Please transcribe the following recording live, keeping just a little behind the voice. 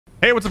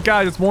Hey, what's up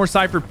guys? It's more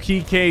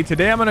SypherPK.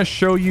 Today I'm going to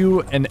show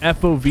you an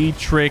FOV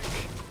trick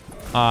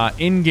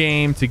in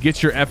game to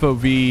get your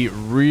FOV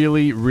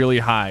really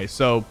high.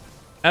 So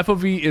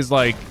FOV is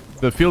like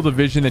the field of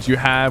vision that you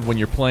have when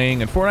you're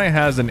playing, and Fortnite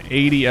has an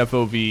 80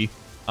 FOV,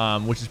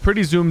 which is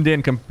pretty zoomed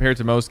in compared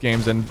to most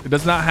games, and it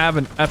does not have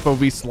an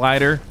FOV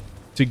slider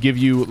to give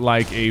you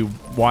like a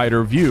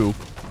wider view,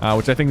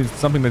 which I think is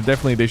something that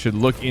definitely they should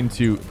look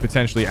into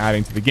potentially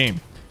adding to the game.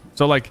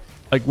 So like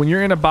when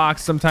you're in a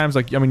box, sometimes,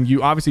 like, I mean,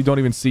 you obviously don't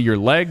even see your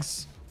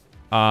legs.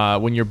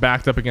 When you're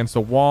backed up against a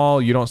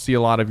wall, you don't see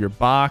a lot of your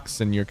box,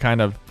 and you're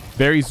kind of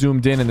very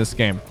zoomed in this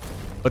game.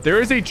 But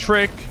there is a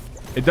trick.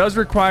 It does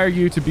require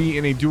you to be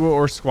in a duo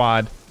or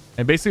squad.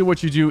 And basically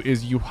what you do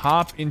is you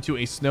hop into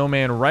a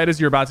snowman right as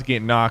you're about to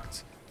get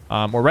knocked.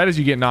 Or right as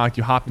you get knocked,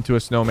 you hop into a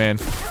snowman.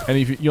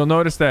 And you'll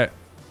notice that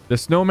the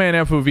snowman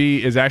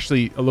FOV is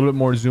actually a little bit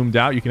more zoomed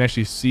out. You can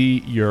actually see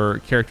your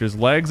character's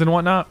legs and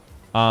whatnot.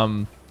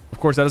 Of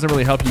course, that doesn't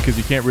really help you because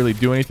you can't really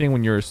do anything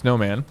when you're a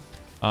snowman,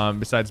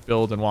 besides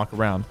build and walk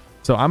around.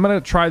 So I'm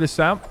going to try this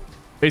out.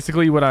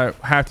 Basically, what I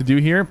have to do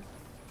here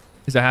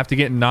is I have to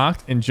get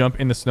knocked and jump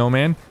in the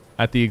snowman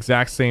at the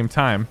exact same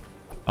time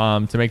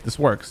to make this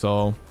work.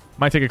 So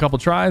might take a couple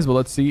tries, but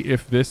let's see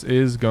if this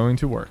is going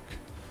to work.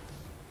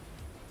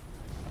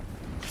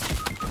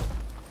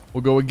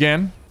 We'll go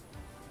again.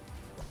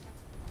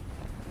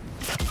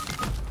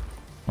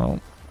 Oh.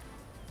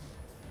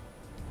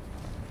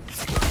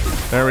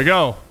 There we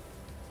go.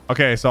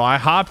 Okay, so I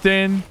hopped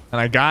in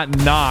and I got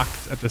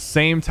knocked at the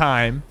same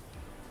time.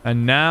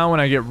 And now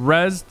when I get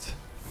rezzed,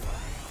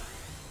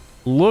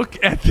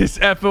 look at this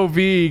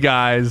FOV,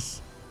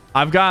 guys.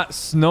 I've got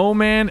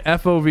snowman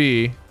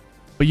FOV,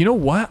 but you know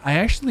what? I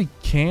actually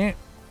can't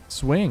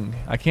swing.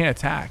 I can't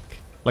attack.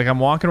 Like, I'm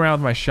walking around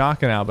with my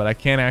shotgun out, but I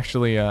can't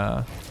actually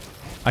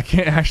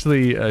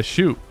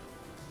shoot.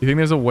 You think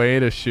there's a way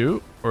to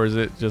shoot, or is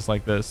it just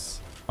like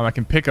this? I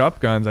can pick up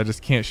guns, I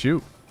just can't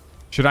shoot.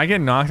 Should I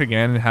get knocked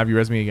again and have you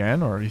res me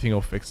again, or do you think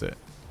it'll fix it?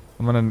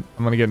 I'm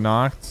gonna get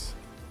knocked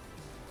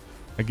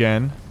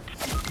again.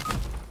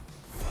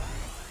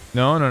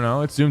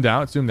 No, it's zoomed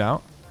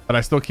out, but I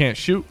still can't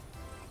shoot.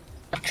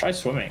 Try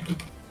swimming.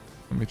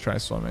 Let me try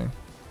swimming.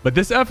 But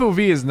this FOV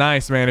is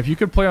nice, man. If you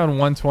could play on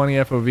 120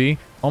 FOV.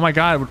 Oh my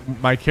god,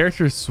 my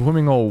character is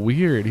swimming all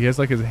weird. He has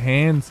like his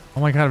hands. Oh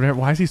my god,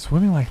 why is he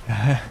swimming like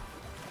that?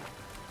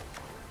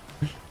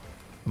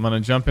 I'm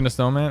gonna jump in a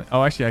snowman.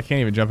 Oh, actually, I can't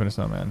even jump in a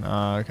snowman.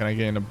 Can I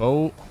get in a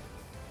boat?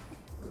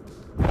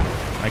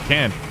 I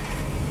can.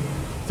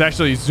 It's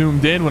actually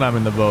zoomed in when I'm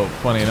in the boat,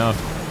 funny enough.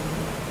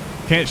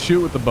 Can't shoot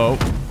with the boat.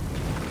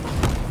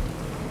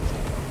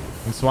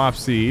 And swap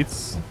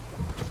seats.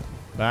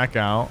 Back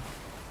out.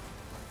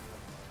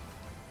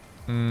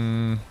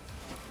 Can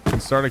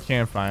start a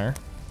campfire.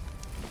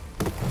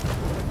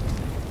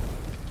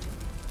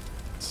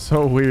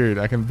 So weird.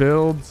 I can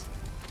build.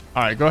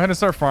 All right, go ahead and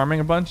start farming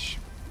a bunch.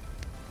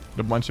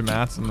 A bunch of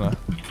mats.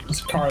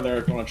 There's a car there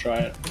if you want to try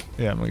it.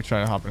 Yeah, I'm gonna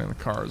try to hop in the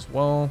car as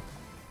well.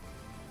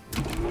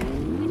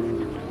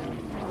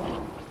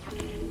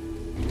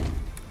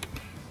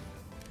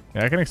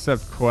 Yeah, I can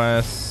accept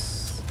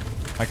quests.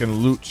 I can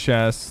loot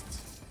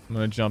chests. I'm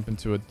gonna jump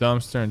into a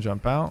dumpster and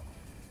jump out.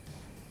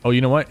 Oh, you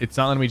know what? It's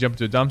not letting me jump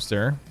into a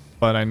dumpster,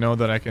 but I know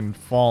that I can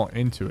fall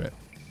into it.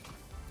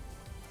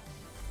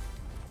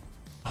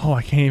 Oh,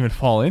 I can't even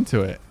fall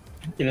into it.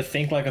 You gotta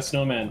think like a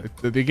snowman.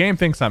 The game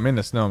thinks I'm in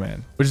the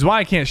snowman, which is why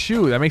I can't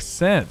shoot. That makes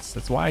sense.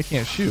 That's why I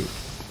can't shoot.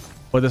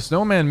 But the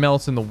snowman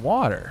melts in the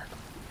water.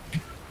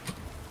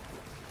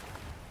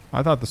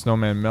 I thought the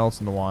snowman melts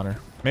in the water.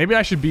 Maybe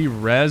I should be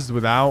rezzed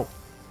without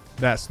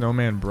that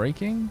snowman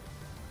breaking.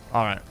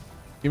 All right,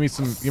 give me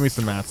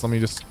some mats. Let me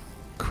just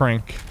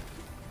crank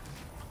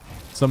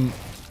some.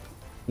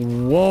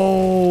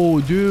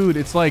 Whoa, dude!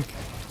 It's like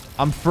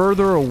I'm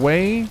further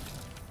away.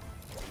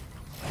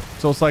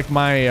 So it's like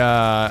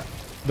my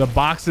the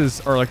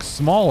boxes are like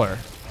smaller.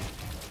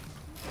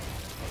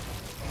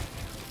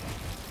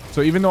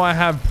 So even though I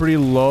have pretty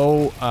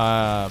low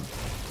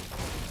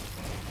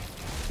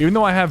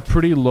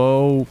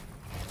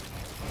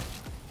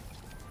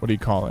what do you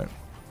call it?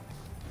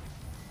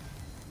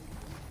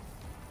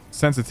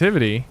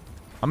 Sensitivity,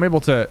 I'm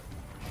able to,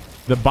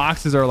 the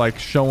boxes are like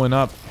showing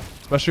up,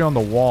 especially on the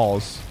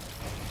walls.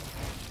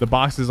 The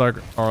boxes are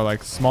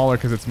like smaller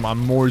because I'm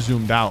more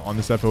zoomed out on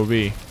this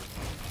FOV.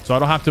 So I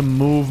don't have to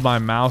move my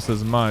mouse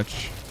as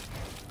much.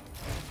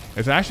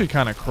 It's actually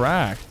kind of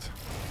cracked.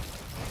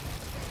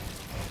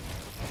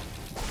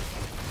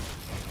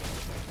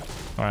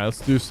 All right, let's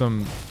do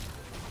some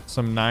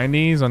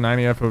 90s on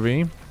 90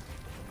 FOV.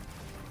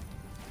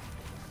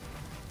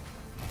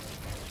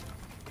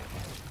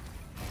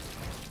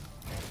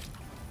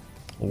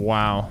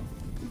 Wow.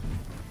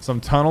 Some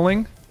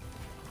tunneling.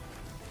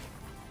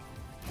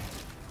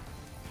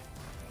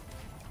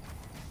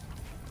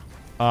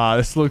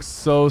 This looks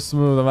so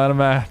smooth. I'm out of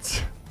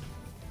mats.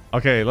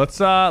 Okay, let's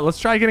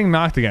try getting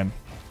knocked again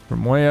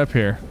from way up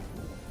here.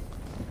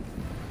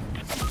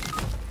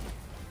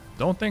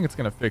 Don't think it's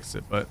gonna fix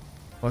it, but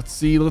let's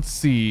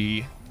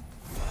see.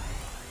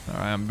 All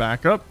right, I'm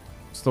back up.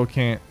 Still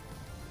can't.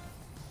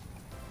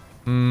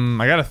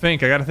 I gotta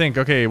think.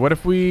 Okay, what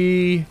if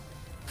we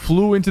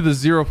flew into the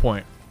 0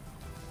 point?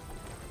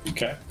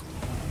 Okay.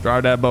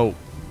 Drive that boat.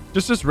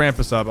 Just ramp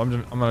us up.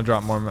 I'm gonna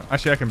drop more.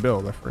 Actually, I can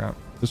build. I forgot.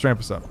 Just ramp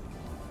us up.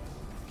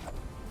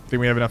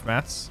 Think we have enough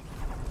mats?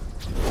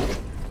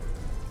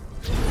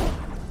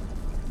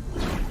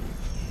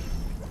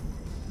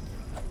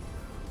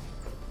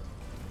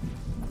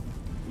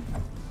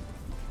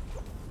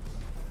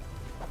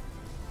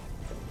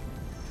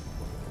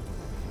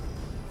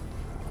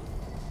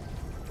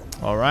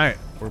 All right,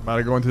 we're about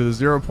to go into the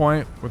 0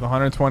 point with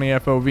 120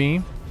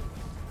 FOV.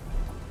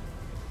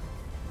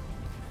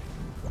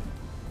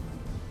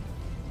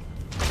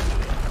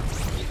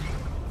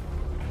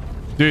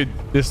 Dude,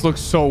 this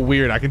looks so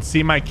weird. I can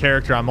see my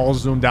character. I'm all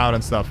zoomed out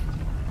and stuff.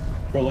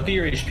 Bro, look at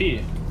your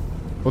HP.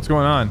 What's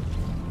going on?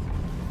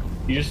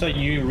 You just like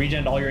you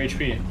regened all your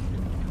HP.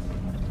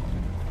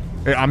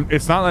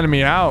 It's not letting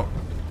me out.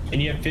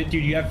 And you have 50,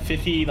 dude, you have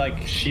 50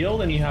 like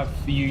shield, and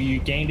you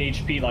gained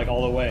HP like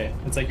all the way.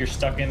 It's like you're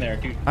stuck in there,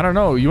 dude. I don't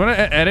know. You want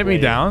to edit me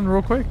down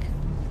real quick?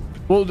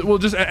 We'll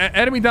just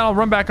edit me down. I'll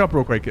run back up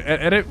real quick.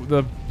 Edit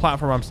the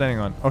platform I'm standing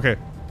on. Okay.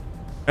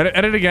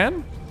 Edit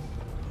again?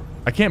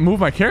 I can't move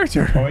my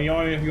character. Oh, you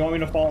want me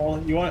to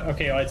fall? You want?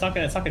 Okay, well, it's not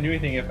gonna do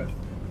anything if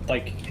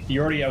like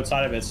you're already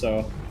outside of it.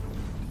 So.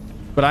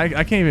 But I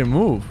can't even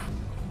move.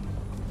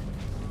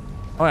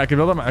 Oh, I can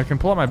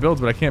pull up my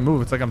builds, but I can't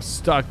move. It's like I'm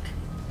stuck.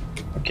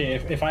 Okay,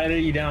 if I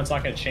edit you down, it's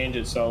not gonna change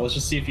it. So let's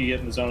just see if you get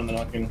in the zone, and then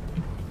I can.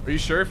 Are you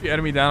sure if you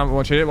edit me down, I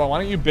won't change it? Well,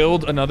 why don't you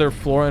build another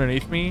floor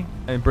underneath me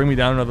and bring me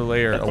down another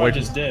layer? That's what I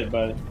just did,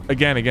 but.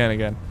 Again.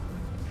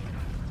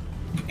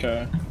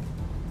 Okay.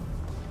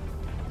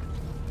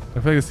 I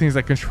feel like this thing's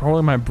like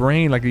controlling my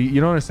brain. Like, you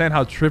don't understand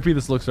how trippy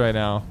this looks right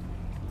now.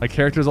 My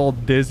character's all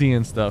dizzy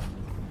and stuff.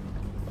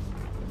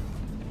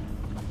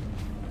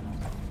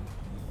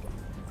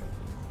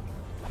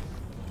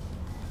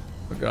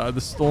 Oh god,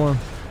 the storm.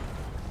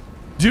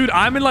 Dude,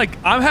 I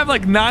have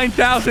like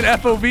 9,000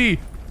 FOV.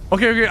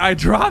 Okay, I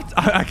dropped.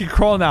 I can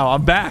crawl now.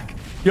 I'm back.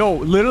 Yo,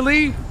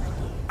 literally,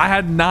 I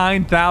had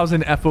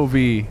 9,000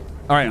 FOV.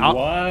 All right.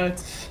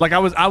 What? Like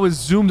I was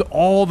zoomed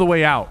all the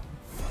way out.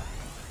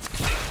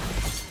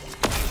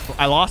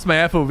 I lost my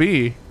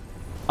FOV.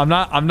 I'm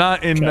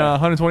not in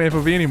 120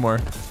 FOV anymore.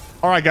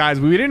 All right, guys,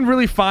 we didn't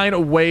really find a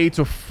way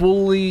to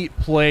fully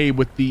play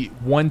with the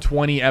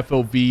 120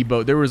 FOV,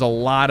 but there was a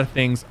lot of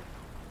things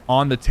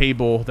on the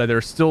table that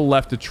are still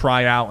left to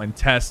try out and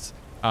test.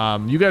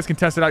 You guys can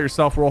test it out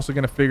yourself. We're also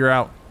going to figure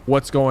out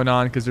what's going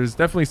on because there's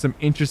definitely some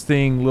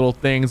interesting little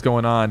things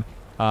going on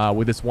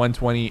with this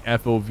 120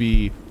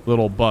 FOV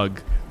little bug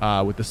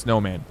with the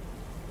snowman.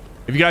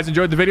 If you guys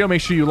enjoyed the video,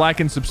 make sure you like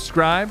and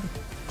subscribe.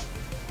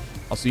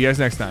 I'll see you guys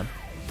next time.